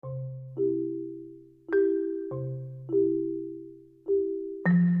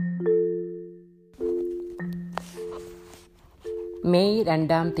May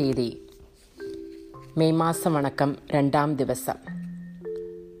 2-ാം തീയതി, May മാസം വണക്കം 2-ാം ദിവസം.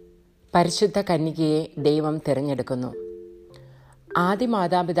 പരിശുദ്ധ കന്യകയെ ദൈവം തിരഞ്ഞെടുക്കുന്നു. ആദി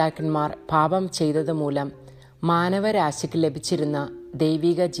മാതാപിതാക്കന്മാർ പാപം ചെയ്തതുമൂലം മാനവരാശിക്ക് ലഭിച്ചിരുന്ന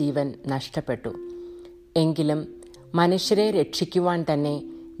ദൈവിക ജീവൻ നഷ്ടപ്പെട്ടു. എങ്കിലും മനുഷ്യരെ രക്ഷിക്കുവാൻ തന്നെ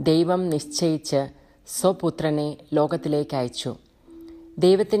ദൈവം നിശ്ചയിച്ച് സ്വപുത്രനെ ലോകത്തിലേക്ക് അയച്ചു.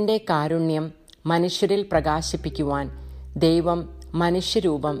 ദൈവത്തിൻ്റെ കാരുണ്യം മനുഷ്യരിൽ പ്രകാശിപ്പിക്കുവാൻ ദൈവം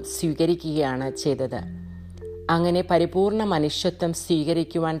മനുഷ്യരൂപം സ്വീകരിക്കുകയാണ് ചെയ്തത്. അങ്ങനെ പരിപൂർണ മനുഷ്യത്വം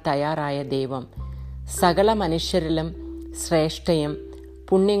സ്വീകരിക്കുവാൻ തയ്യാറായ ദൈവം സകല മനുഷ്യരിലും ശ്രേഷ്ഠയും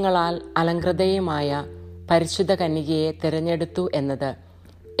പുണ്യങ്ങളാൽ അലങ്കൃതയുമായ പരിശുദ്ധ കന്യകയെ തിരഞ്ഞെടുത്തു എന്നത്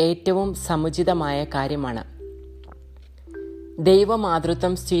ഏറ്റവും സമുചിതമായ കാര്യമാണ്.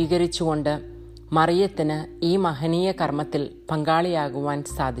 ദൈവമാതൃത്വം സ്വീകരിച്ചുകൊണ്ട് മറിയത്തിന് ഈ മഹനീയ കർമ്മത്തിൽ പങ്കാളിയാകുവാൻ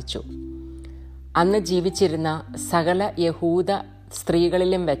സാധിച്ചു. അന്ന് ജീവിച്ചിരുന്ന സകല യഹൂദ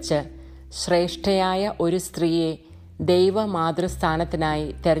സ്ത്രീകളിലും വെച്ച് ശ്രേഷ്ഠയായ ഒരു സ്ത്രീയെ ദൈവമാതൃസ്ഥാനത്തിനായി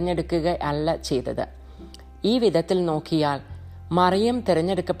തിരഞ്ഞെടുക്കുകയല്ല ചെയ്തത്. ഈ വിധത്തിൽ നോക്കിയാൽ മറിയം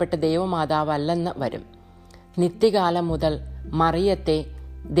തിരഞ്ഞെടുക്കപ്പെട്ട ദൈവമാതാവല്ലെന്ന് വരും. നിത്യകാലം മുതൽ മറിയത്തെ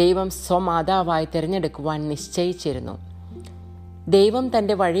ദൈവം സ്വമാതാവായി തിരഞ്ഞെടുക്കുവാൻ നിശ്ചയിച്ചിരുന്നു. ദൈവം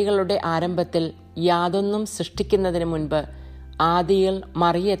തൻ്റെ വഴികളുടെ ആരംഭത്തിൽ യാതൊന്നും സൃഷ്ടിക്കുന്നതിന് മുൻപ് ആദിയിൽ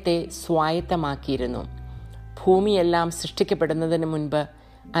മറിയത്തെ സ്വായത്തമാക്കിയിരുന്നു. ഭൂമിയെല്ലാം സൃഷ്ടിക്കപ്പെടുന്നതിന് മുൻപ്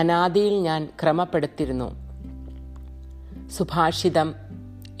അനാദിയിൽ ഞാൻ ക്രമപ്പെടുത്തിയിരുന്നു. സുഭാഷിതം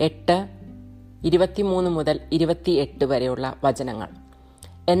 8:23 മുതൽ 28 വരെയുള്ള വചനങ്ങൾ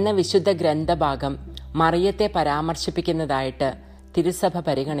എന്ന വിശുദ്ധ ഗ്രന്ഥഭാഗം മറിയത്തെ പരാമർശിപ്പിക്കുന്നതായിട്ട് തിരുസഭ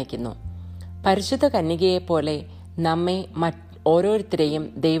പരിഗണിക്കുന്നു. പരിശുദ്ധ കന്യകയെപ്പോലെ നമ്മെ ഓരോരുത്തരെയും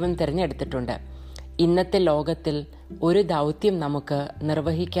ദൈവം തിരഞ്ഞെടുത്തിട്ടുണ്ട്. ഇന്നത്തെ ലോകത്തിൽ ഒരു ദൗത്യം നമുക്ക്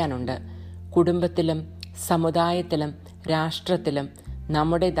നിർവഹിക്കാനുണ്ട്. കുടുംബത്തിലും സമുദായത്തിലും രാഷ്ട്രത്തിലും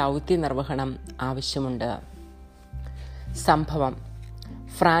നമ്മുടെ ദൗത്യ നിർവഹണം ആവശ്യമുണ്ട്. സംഭവം: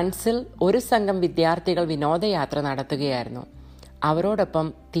 ഫ്രാൻസിൽ ഒരു സംഘം വിദ്യാർത്ഥികൾ വിനോദയാത്ര നടത്തുകയായിരുന്നു. അവരോടൊപ്പം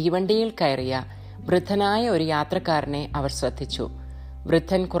തീവണ്ടിയിൽ കയറിയ വൃദ്ധനായ ഒരു യാത്രക്കാരനെ അവർ ശ്രദ്ധിച്ചു.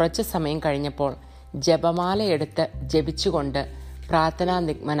 വൃദ്ധൻ കുറച്ചു സമയം കഴിഞ്ഞപ്പോൾ ജപമാലയെടുത്ത് ജപിച്ചുകൊണ്ട്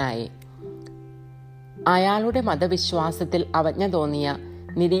പ്രാർത്ഥനാനിഗ്മനായി. അയാളുടെ മതവിശ്വാസത്തിൽ അവജ്ഞ തോന്നിയ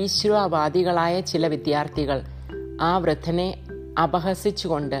നിരീശ്വരവാദികളായ ചില വിദ്യാർത്ഥികൾ ആ വൃദ്ധനെ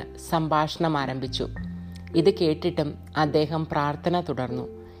അപഹസിച്ചുകൊണ്ട് സംഭാഷണം ആരംഭിച്ചു. ഇത് കേട്ടിട്ടും അദ്ദേഹം പ്രാർത്ഥന തുടർന്നു.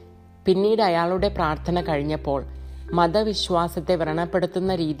 പിന്നീട് അയാളുടെ പ്രാർത്ഥന കഴിഞ്ഞപ്പോൾ മതവിശ്വാസത്തെ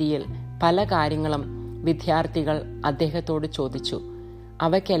വ്രണപ്പെടുത്തുന്ന രീതിയിൽ പല കാര്യങ്ങളും വിദ്യാർത്ഥികൾ അദ്ദേഹത്തോട് ചോദിച്ചു.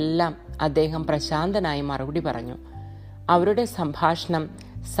 അവയ്ക്കെല്ലാം അദ്ദേഹം പ്രശാന്തനായി മറുപടി പറഞ്ഞു. അവരുടെ സംഭാഷണം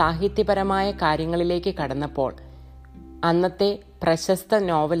സാഹിത്യപരമായ കാര്യങ്ങളിലേക്ക് കടന്നപ്പോൾ അന്നത്തെ പ്രശസ്ത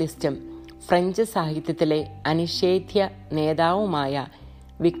നോവലിസ്റ്റും ഫ്രഞ്ച് സാഹിത്യത്തിലെ അനിഷേധ്യ നേതാവുമായ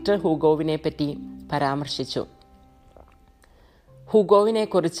വിക്ടർ ഹൂഗോവിനെ പറ്റി പരാമർശിച്ചു.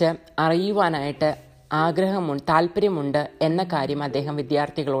 ഹൂഗോവിനെക്കുറിച്ച് അറിയുവാനായിട്ട് താല്പര്യമുണ്ട് എന്ന കാര്യം അദ്ദേഹം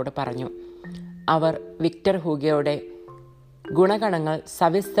വിദ്യാർത്ഥികളോട് പറഞ്ഞു. അവർ വിക്ടർ ഹൂഗോയുടെ ഗുണഗണങ്ങൾ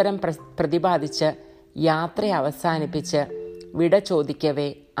സവിസ്തരം പ്രതിപാദിച്ച് യാത്ര അവസാനിപ്പിച്ച് വിട ചോദിക്കവേ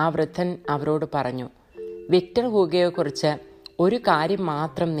ആ വൃദ്ധൻ അവരോട് പറഞ്ഞു, വിക്ടർ ഹൂഗോയെക്കുറിച്ച് ഒരു കാര്യം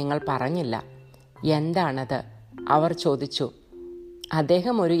മാത്രം നിങ്ങൾ പറഞ്ഞില്ല. എന്താണത്? അവർ ചോദിച്ചു.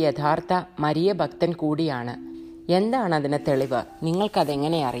 അദ്ദേഹം ഒരു യഥാർത്ഥ മരിയ ഭക്തൻ കൂടിയാണ്. എന്താണ് അതിന് തെളിവ്?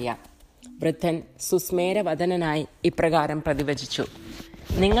 നിങ്ങൾക്കതെങ്ങനെ അറിയാം? വൃദ്ധൻ സുസ്മേരവദനായി ഇപ്രകാരം പ്രതിവചിച്ചു.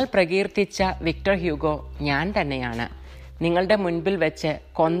 നിങ്ങൾ പ്രകീർത്തിച്ച വിക്ടർ ഹ്യൂഗോ ഞാൻ തന്നെയാണ്. നിങ്ങളുടെ മുൻപിൽ വെച്ച്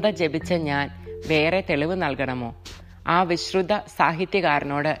കൊന്ത ജപിച്ച ഞാൻ വേറെ തെളിവ് നൽകണമോ? ആ വിശ്രുത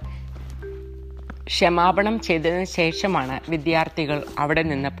സാഹിത്യകാരനോട് ക്ഷമാപണം ചെയ്തതിനു ശേഷമാണ് വിദ്യാർത്ഥികൾ അവിടെ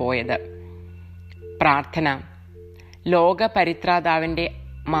നിന്ന് പോയത്. പ്രാർത്ഥന. ലോക പരിത്രാതാവിൻ്റെ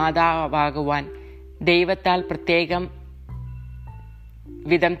മാതാവാകുവാൻ ദൈവത്താൽ പ്രത്യേകം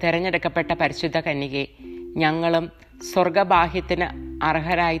വിധം തിരഞ്ഞെടുക്കപ്പെട്ട പരിശുദ്ധ കന്യകെ, ഞങ്ങളും സ്വർഗബാഹ്യത്തിന്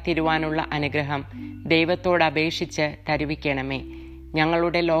അർഹരായി തീരുവാനുള്ള അനുഗ്രഹം ദൈവത്തോട് അപേക്ഷിച്ച് തരുവിക്കണമേ.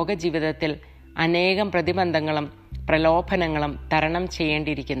 ഞങ്ങളുടെ ലോക ജീവിതത്തിൽ അനേകം പ്രതിബന്ധങ്ങളും പ്രലോഭനങ്ങളും തരണം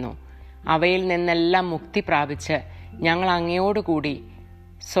ചെയ്യേണ്ടിയിരിക്കുന്നു. അവയിൽ നിന്നെല്ലാം മുക്തി പ്രാപിച്ച് ഞങ്ങൾ അങ്ങയോടുകൂടി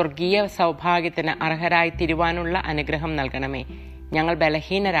സ്വർഗീയ സൗഭാഗ്യത്തിന് അർഹരായി തീരുവാനുള്ള അനുഗ്രഹം നൽകണമേ. ഞങ്ങൾ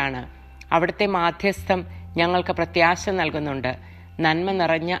ബലഹീനരാണ്. അവിടുത്തെ മാധ്യസ്ഥം ഞങ്ങൾക്ക് പ്രത്യാശ നൽകുന്നുണ്ട്. നന്മ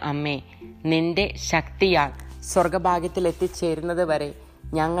നിറഞ്ഞ അമ്മേ, നിന്റെ ശക്തിയാൽ സ്വർഗഭാഗ്യത്തിൽ എത്തിച്ചേരുന്നത് വരെ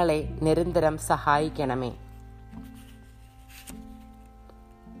ഞങ്ങളെ നിരന്തരം സഹായിക്കണമേ.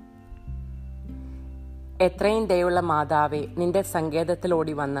 എത്രയും ദയുള്ള മാതാവേ, നിന്റെ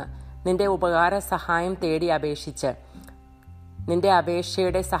സങ്കേതത്തിലോടി വന്ന് നിന്റെ ഉപകാര സഹായം തേടി അപേക്ഷിച്ച് നിന്റെ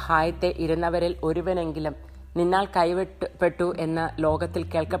അപേക്ഷയുടെ സഹായത്തെ ഇരുന്നവരിൽ ഒരുവനെങ്കിലും നിന്നാൽ കൈവിട്ടപ്പെട്ടു എന്ന് ലോകത്തിൽ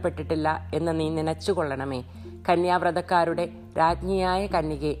കേൾക്കപ്പെട്ടിട്ടില്ല എന്ന് നീ നനച്ചുകൊള്ളണമേ. കന്യാവ്രതക്കാരുടെ രാജ്ഞിയായ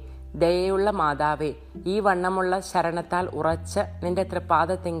കന്യകേ, ദയയുള്ള മാതാവേ, ഈ വണ്ണമുള്ള ശരണത്താൽ ഉറച്ച് നിന്റെ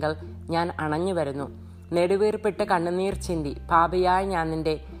തൃപ്പാദത്തിങ്കൽ ഞാൻ അണഞ്ഞു വരുന്നു. നെടുവീർപ്പിട്ട് കണ്ണുനീർ ചിന്തി പാപിയായ ഞാൻ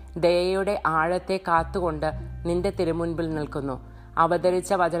നിന്റെ ദയയുടെ ആഴത്തെ കാത്തുകൊണ്ട് നിന്റെ തിരുമുൻപിൽ നിൽക്കുന്നു.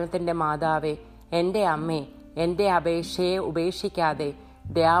 അവതരിച്ച വചനത്തിന്റെ മാതാവേ, എൻ്റെ അമ്മേ, എൻ്റെ അപേക്ഷയെ ഉപേക്ഷിക്കാതെ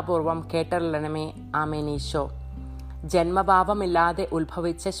ദയാപൂർവം കേട്ടറിയണമേ. ആമേൻ. ഈശോ, ജന്മപാപമില്ലാതെ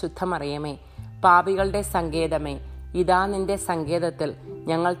ഉത്ഭവിച്ച ശുദ്ധമറിയമേ, പാപികളുടെ സങ്കേതമേ, ഇതാ നിന്റെ സങ്കേതത്തിൽ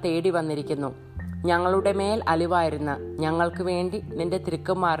ഞങ്ങൾ തേടി വന്നിരിക്കുന്നു. ഞങ്ങളുടെ മേൽ അലിവായിരുന്ന ഞങ്ങൾക്ക് വേണ്ടി നിന്റെ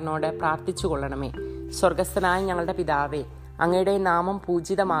തിരുക്കുമാരനോട് പ്രാർത്ഥിച്ചു കൊള്ളണമേ. സ്വർഗസ്ഥനായ ഞങ്ങളുടെ പിതാവേ, അങ്ങയുടെ നാമം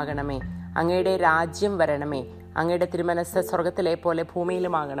പൂജിതമാകണമേ. അങ്ങയുടെ രാജ്യം വരണമേ. അങ്ങയുടെ തിരുമനസ്സ് സ്വർഗത്തിലെ പോലെ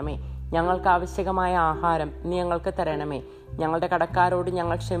ഭൂമിയിലുമാകണമേ. ഞങ്ങൾക്ക് ആവശ്യകമായ ആഹാരം നീ ഞങ്ങൾക്ക് തരണമേ. ഞങ്ങളുടെ കടക്കാരോട്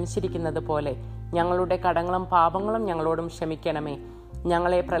ഞങ്ങൾ ക്ഷമിച്ചിരിക്കുന്നത് പോലെ ഞങ്ങളുടെ കടങ്ങളും പാപങ്ങളും ഞങ്ങളോടും ക്ഷമിക്കണമേ.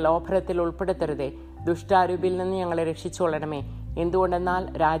 ഞങ്ങളെ പ്രലോഭനത്തിൽ ഉൾപ്പെടുത്തരുതേ, ദുഷ്ടാരൂപിയിൽ നിന്ന് ഞങ്ങളെ രക്ഷിച്ചുകൊള്ളണമേ.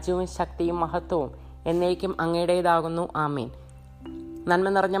 എന്തുകൊണ്ടെന്നാൽ രാജ്യവും ശക്തിയും മഹത്വവും എന്നേക്കും അങ്ങയുടേതാകുന്നു. ആമേൻ. നന്മ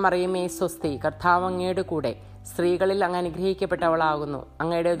നിറഞ്ഞ മറിയമേ സ്വസ്തി, കർത്താവ് അങ്ങയുടെ കൂടെ, സ്ത്രീകളിൽ അങ്ങ് അനുഗ്രഹിക്കപ്പെട്ടവളാകുന്നു.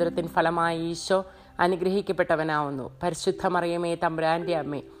 അങ്ങയുടെ ഉദരത്തിൻ ഫലമായി ഈശോ അനുഗ്രഹിക്കപ്പെട്ടവനാവുന്നു. പരിശുദ്ധ മറിയമേ, തമ്പുരാന്റെ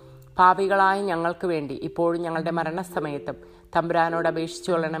അമ്മേ, പാപികളായ ഞങ്ങൾക്ക് വേണ്ടി ഇപ്പോഴും ഞങ്ങളുടെ മരണസമയത്തും തമ്പുരാനോട്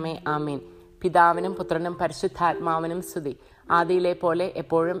അപേക്ഷിച്ചു കൊള്ളണമേ. ആമീൻ. പിതാവിനും പുത്രനും പരിശുദ്ധാത്മാവിനും സ്തുതി, ആദിയിലെ പോലെ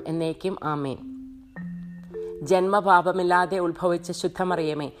എപ്പോഴും എന്നേക്കും. ആമേൻ. ജന്മപാപമില്ലാതെ ഉത്ഭവിച്ച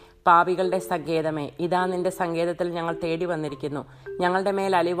ശുദ്ധമറിയമേ, പാപികളുടെ സങ്കേതമേ, ഇതാ നിന്റെ സങ്കേതത്തിൽ ഞങ്ങൾ തേടി വന്നിരിക്കുന്നു. ഞങ്ങളുടെ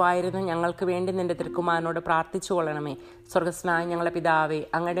മേൽ അലിവായിരുന്നു ഞങ്ങൾക്ക് വേണ്ടി നിന്റെ തിരുക്കുമാരനോട് പ്രാർത്ഥിച്ചു കൊള്ളണമേ. സ്വർഗസ്നായ ഞങ്ങളുടെ പിതാവേ,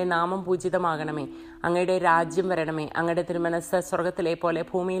 അങ്ങയുടെ നാമം പൂജിതമാകണമേ. അങ്ങയുടെ രാജ്യം വരണമേ. അങ്ങയുടെ തിരുമനസ്സ് സ്വർഗത്തിലെ പോലെ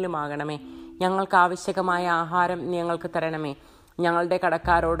ഭൂമിയിലുമാകണമേ. ഞങ്ങൾക്ക് ആവശ്യകമായ ആഹാരം നീ ഞങ്ങൾക്ക് തരണമേ. ഞങ്ങളുടെ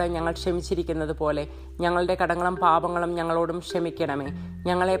കടക്കാരോട് ഞങ്ങൾ ക്ഷമിച്ചിരിക്കുന്നത് പോലെ ഞങ്ങളുടെ കടങ്ങളും പാപങ്ങളും ഞങ്ങളോടും ക്ഷമിക്കണമേ.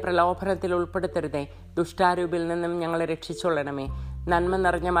 ഞങ്ങളെ പ്രലോഭനത്തിൽ ഉൾപ്പെടുത്തരുതേ, ദുഷ്ടാരൂപിൽ നിന്നും ഞങ്ങളെ രക്ഷിച്ചുകൊള്ളണമേ. നന്മ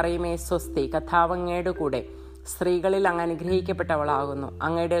നിറഞ്ഞ മറിയമേ സ്വസ്തി, കർത്താവ് അങ്ങയുടെ കൂടെ, സ്ത്രീകളിൽ അങ്ങ് അനുഗ്രഹിക്കപ്പെട്ടവളാകുന്നു.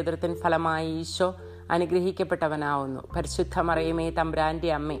 അങ്ങയുടെ ഉദരത്തിൻ ഫലമായി ഈശോ അനുഗ്രഹിക്കപ്പെട്ടവനാവുന്നു. പരിശുദ്ധ മറിയമേ,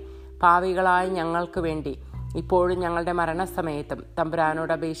 തമ്പുരാന്റെ അമ്മേ, പാപികളായ ഞങ്ങൾക്ക് വേണ്ടി ഇപ്പോഴും ഞങ്ങളുടെ മരണസമയത്തും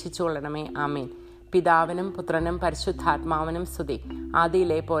തമ്പുരാനോട് അപേക്ഷിച്ചു കൊള്ളണമേ. ആമേൻ. പിതാവിനും പുത്രനും പരിശുദ്ധാത്മാവിനും സ്തുതി,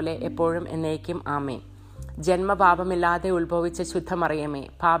 ആദിയിലെ പോലെ എപ്പോഴും എന്നേക്കും. ആമേൻ. ജന്മപാപമില്ലാതെ ഉത്ഭവിച്ച ശുദ്ധമറിയമേ,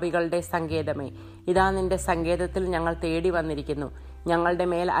 പാപികളുടെ സങ്കേതമേ, ഇതാ നിന്റെ സങ്കേതത്തിൽ ഞങ്ങൾ തേടി വന്നിരിക്കുന്നു. ഞങ്ങളുടെ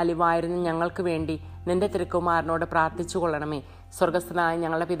മേൽ അലിവായിരുന്നു ഞങ്ങൾക്ക് വേണ്ടി നിന്റെ തിരുക്കുമാരനോട് പ്രാർത്ഥിച്ചു കൊള്ളണമേ. സ്വർഗസ്ഥനായ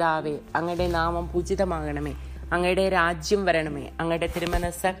ഞങ്ങളുടെ പിതാവേ, അങ്ങയുടെ നാമം പൂജിതമാകണമേ. അങ്ങയുടെ രാജ്യം വരണമേ. അങ്ങയുടെ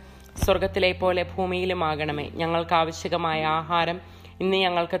തിരുമനസ്സ് സ്വർഗത്തിലെ പോലെ ഭൂമിയിലുമാകണമേ. ഞങ്ങൾക്ക് ആവശ്യകമായ ആഹാരം ഇന്ന്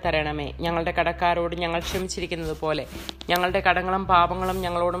ഞങ്ങൾക്ക് തരണമേ. ഞങ്ങളുടെ കടക്കാരോട് ഞങ്ങൾ ക്ഷമിച്ചിരിക്കുന്നത് പോലെ ഞങ്ങളുടെ കടങ്ങളും പാപങ്ങളും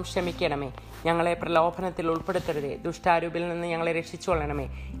ഞങ്ങളോടും ക്ഷമിക്കണമേ. ഞങ്ങളെ പ്രലോഭനത്തിൽ ഉൾപ്പെടുത്തരുതേ, ദുഷ്ടാരൂപിൽ നിന്ന് ഞങ്ങളെ രക്ഷിച്ചുകൊള്ളണമേ.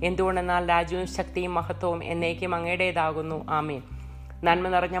 എന്തുകൊണ്ടെന്നാൽ രാജ്യവും ശക്തിയും മഹത്വവും എന്നേക്കും അങ്ങയുടേതാകുന്നു. ആമേൻ. നന്മ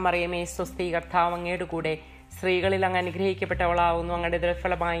നിറഞ്ഞ മറിയമേ സ്വസ്തി, കർത്താവ് അങ്ങയുടെ കൂടെ, സ്ത്രീകളിൽ അങ്ങ് അനുഗ്രഹിക്കപ്പെട്ടവളാവുന്നു. അങ്ങയുടെ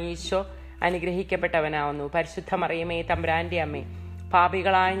ദുർഫലമായി ഈശോ അനുഗ്രഹിക്കപ്പെട്ടവനാവുന്നു. പരിശുദ്ധ മറിയമേ, തമ്പുരാന്റെ അമ്മേ,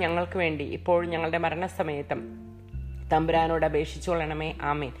 പാപികളായ ഞങ്ങൾക്ക് വേണ്ടി ഇപ്പോഴും ഞങ്ങളുടെ മരണസമയത്തും തമ്പുരാനോട് അപേക്ഷിച്ചുകൊള്ളണമേ.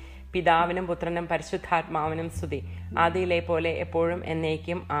 ആമേൻ. പിതാവിനും പുത്രനും പരിശുദ്ധാത്മാവിനും സ്തുതി, ആദിയിലെ പോലെ എപ്പോഴും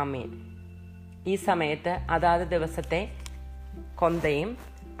എന്നേക്കും. ആമേൻ. ഈ സമയത്ത് അതാത് ദിവസത്തെ കൊന്തയും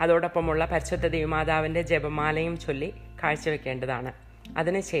അതോടൊപ്പമുള്ള പരിശുദ്ധ ദൈവമാതാവിൻ്റെ ജപമാലയും ചൊല്ലി കാഴ്ചവെക്കേണ്ടതാണ്.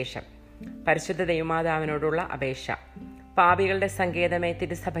 അതിനുശേഷം പരിശുദ്ധ ദൈവമാതാവിനോടുള്ള അപേക്ഷ. പാപികളുടെ സങ്കേതമേ,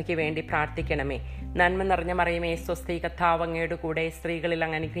 തിരുസഭയ്ക്ക് വേണ്ടി പ്രാർത്ഥിക്കണമേ. നന്മ നിറഞ്ഞ മറിയമേ സ്വസ്തി, കർത്താവ് അങ്ങയുടെ കൂടെ, സ്ത്രീകളിൽ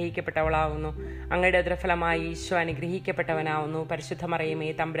അങ്ങ് അനുഗ്രഹിക്കപ്പെട്ടവളാവുന്നു. അങ്ങയുടെ ഉദരഫലമായി ഈശോ അനുഗ്രഹിക്കപ്പെട്ടവനാവുന്നു. പരിശുദ്ധ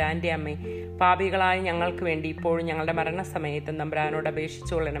മറിയമേ, തമ്പുരാന്റെ അമ്മേ, പാപികളായ ഞങ്ങൾക്ക് വേണ്ടി ഇപ്പോഴും ഞങ്ങളുടെ മരണസമയത്തും തമ്പുരാനോട്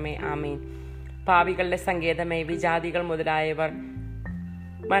അപേക്ഷിച്ചു കൊള്ളണമേ. ആമേൻ. പാപികളുടെ സങ്കേതമേ, വിജാതികൾ മുതലായവർ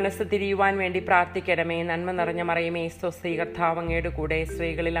മനസ്സ് തിരിയുവാൻ വേണ്ടി പ്രാർത്ഥിക്കണമേ. നന്മ നിറഞ്ഞ മറിയമേ സ്വസ്തി, കർത്താവ് അങ്ങയുടെ കൂടെ,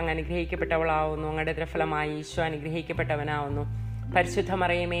 സ്ത്രീകളിൽ അങ്ങ് അനുഗ്രഹിക്കപ്പെട്ടവളാവുന്നു. അങ്ങയുടെ ഉദരഫലമായി ഈശോ അനുഗ്രഹിക്കപ്പെട്ടവനാവുന്നു. പരിശുദ്ധ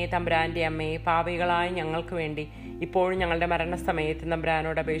മറിയമേ, തമ്പുരാന്റെ അമ്മേ, പാപികളായ ഞങ്ങൾക്ക് വേണ്ടി ഇപ്പോഴും ഞങ്ങളുടെ മരണസമയത്ത്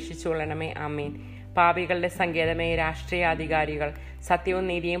തമ്പുരാനോട് അപേക്ഷിച്ചു കൊള്ളണമേ. ആമേൻ. പാപികളുടെ സങ്കേതമേ, രാഷ്ട്രീയ അധികാരികൾ സത്യവും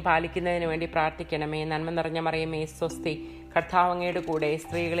നീതിയും പാലിക്കുന്നതിന് വേണ്ടി പ്രാർത്ഥിക്കണമേ. നന്മ നിറഞ്ഞ മറിയമേ സ്വസ്തി, കർത്താവ് അങ്ങയുടെ കൂടെ,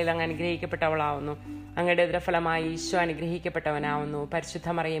 സ്ത്രീകളിൽ അങ്ങ് അനുഗ്രഹിക്കപ്പെട്ടവളാവുന്നു. അങ്ങയുടെ ഉദരഫലമായി ഈശോ അനുഗ്രഹിക്കപ്പെട്ടവനാവുന്നു. പരിശുദ്ധ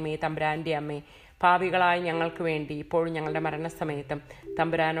മറിയമേ, തമ്പുരാന്റെ അമ്മേ, പാപികളായ ഞങ്ങൾക്ക് വേണ്ടി ഇപ്പോഴും ഞങ്ങളുടെ മരണസമയത്തും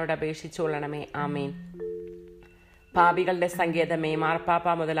തമ്പുരാനോട് അപേക്ഷിച്ചു കൊള്ളണമേ. ആമേൻ. പാപികളുടെ സങ്കേതമേ, മാർപ്പാപ്പ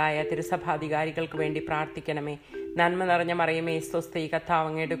മുതലായ തിരുസഭാധികാരികൾക്ക് വേണ്ടി പ്രാർത്ഥിക്കണമേ. നന്മ നിറഞ്ഞ മറിയമേ സ്വസ്തി, കർത്താവ്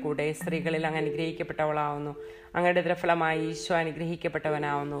അങ്ങയുടെ കൂടെ, സ്ത്രീകളിൽ അങ്ങ് അനുഗ്രഹിക്കപ്പെട്ടവളാവുന്നു. അങ്ങയുടെ ഉദരഫലമായി ഈശോ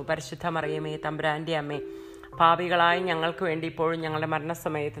അനുഗ്രഹിക്കപ്പെട്ടവനാവുന്നു. പരിശുദ്ധ മറിയമേ, തമ്പുരാന്റെ അമ്മേ, പാപികളായ ഞങ്ങൾക്ക് വേണ്ടി ഇപ്പോഴും ഞങ്ങളുടെ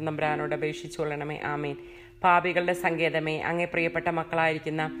മരണസമയത്ത് തമ്പുരാനോട് അപേക്ഷിച്ചു കൊള്ളണമേ. ആമേൻ. പാപികളുടെ സങ്കേതമേ, അങ്ങേ പ്രിയപ്പെട്ട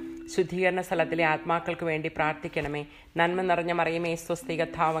മക്കളായിരിക്കുന്ന ശുദ്ധീകരണ സ്ഥലത്തിലെ ആത്മാക്കൾക്ക് വേണ്ടി പ്രാർത്ഥിക്കണമേ. നന്മ നിറഞ്ഞ മറിയമേ, സ്വസ്തി,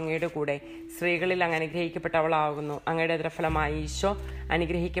 കർത്താവ് അങ്ങയുടെ കൂടെ സ്ത്രീകളിൽ അങ്ങ് അനുഗ്രഹിക്കപ്പെട്ടവളാകുന്നു. അങ്ങയുടെ ഉദരഫലമായി ഈശോ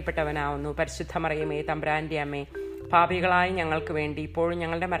അനുഗ്രഹിക്കപ്പെട്ടവനാവുന്നു. പരിശുദ്ധ മറിയമേ, തമ്പുരാന്റെ അമ്മേ, പാപികളായ ഞങ്ങൾക്ക് വേണ്ടി ഇപ്പോഴും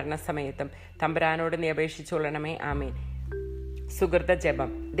ഞങ്ങളുടെ മരണസമയത്തും തമ്പുരാനോട് നീ അപേക്ഷിച്ചുകൊള്ളണമേ. ആമേൻ. സുഹൃത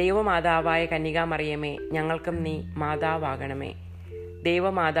ജപം. ദൈവമാതാവായ കന്യകാമറിയമേ, ഞങ്ങൾക്കും നീ മാതാവാകണമേ.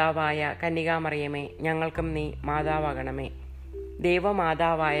 ദൈവമാതാവായ കന്യകാമറിയമേ, ഞങ്ങൾക്കും നീ മാതാവാകണമേ.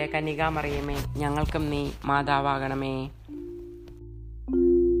 ദൈവമാതാവായ കന്യകാമറിയമേ, ഞങ്ങൾക്കും നീ മാതാവാകണമേ.